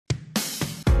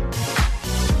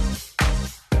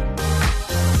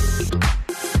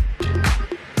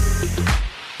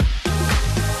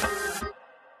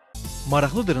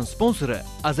Maraqlıdırın sponsoru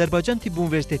Azərbaycan Tibb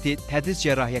Universiteti Tədris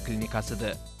Cərrahiyyə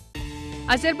Klinikasıdır.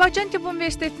 Azərbaycan Tibb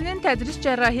Universitetinin Tədris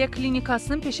Cərrahiyyə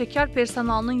Klinikasının peşəkar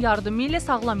personalının yardımı ilə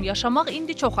sağlam yaşamaq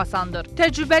indi çox asandır.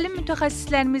 Təcrübəli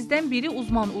mütəxəssislərimizdən biri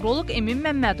uzman uroloq Emin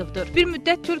Məmmədovdur. Bir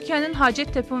müddət Türkiyənin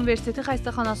Hacettepe Universiteti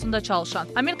xəstəxanasında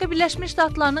çalışan, Amerika Birləşmiş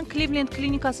Ştatlarının Cleveland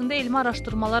klinikasında elmi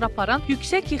araşdırmalar aparan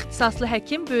yüksək ixtisaslı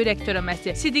həkim böyrək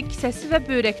törəməsi, sidik kisəsi və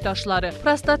böyrək daşları,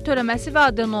 prostat törəməsi və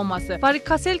adenoması,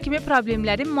 varikosel kimi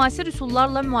problemlərin müasir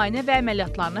üsullarla müayinə və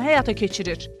əməliyyatlarını həyata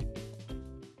keçirir.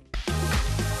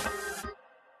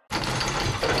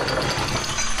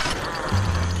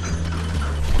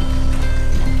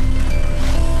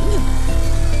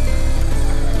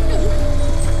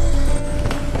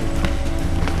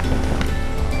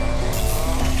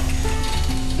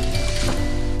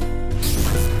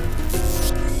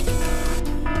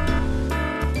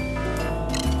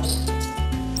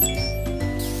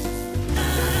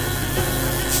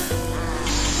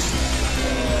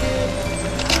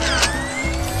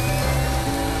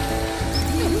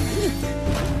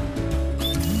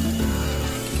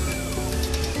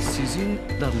 Sizin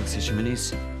dadlı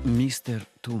seçiminiz Mr.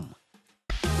 Tum.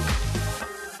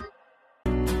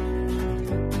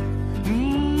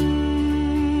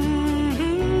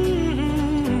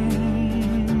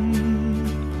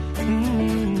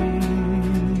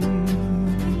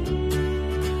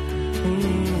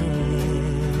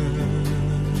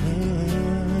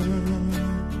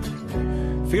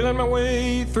 Feeling my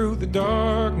way through the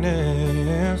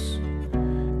darkness,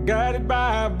 guided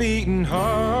by a beating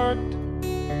heart.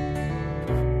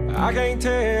 I can't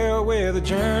tell where the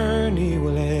journey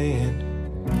will end,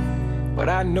 but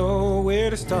I know where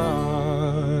to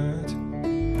start.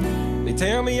 They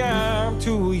tell me I'm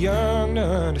too young to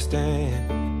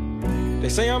understand. They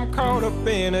say I'm caught up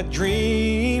in a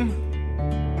dream.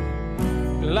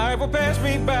 Life will pass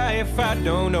me by if I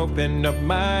don't open up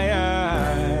my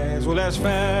eyes. Well, that's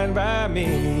fine by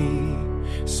me.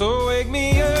 So wake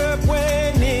me up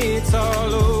when it's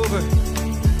all over,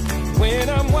 when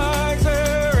I'm wiser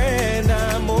and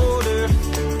I'm older.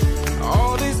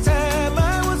 All this time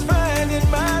I was finding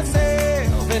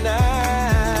myself and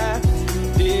I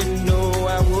didn't know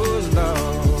I was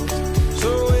lost.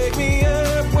 So wake me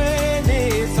up when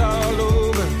it's all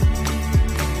over,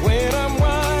 when I'm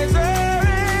wiser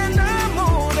and I'm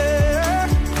older.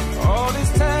 All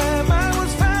this time I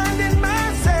was finding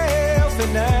myself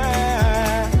and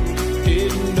I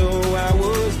didn't know I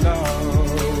was lost.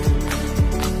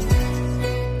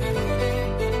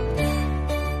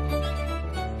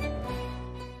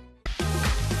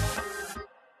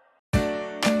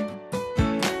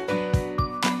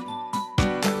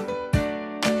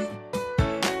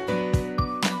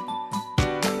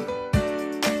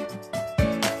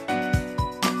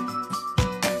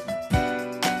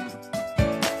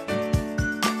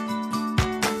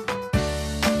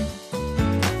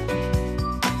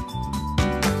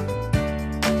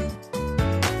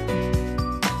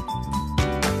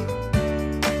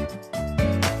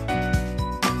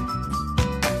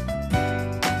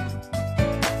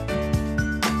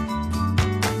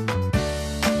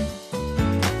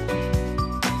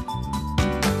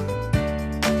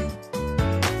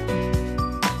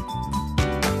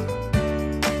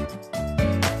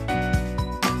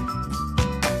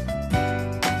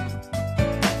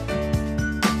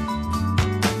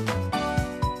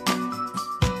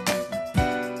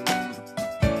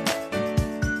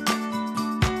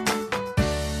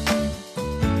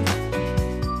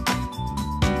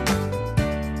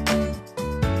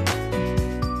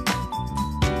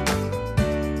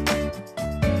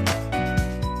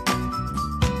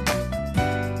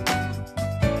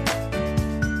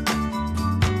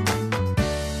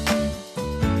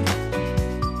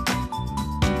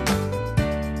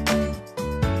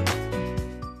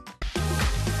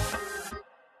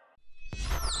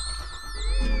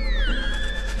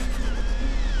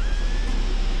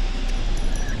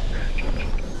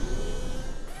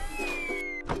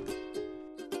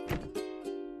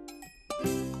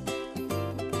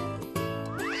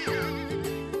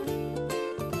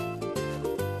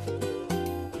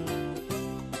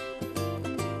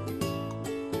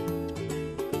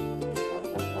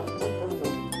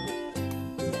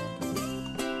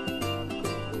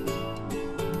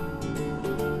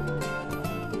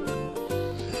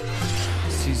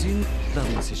 Sizin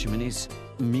dadlı seçiminiz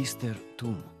Mr.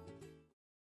 Tum.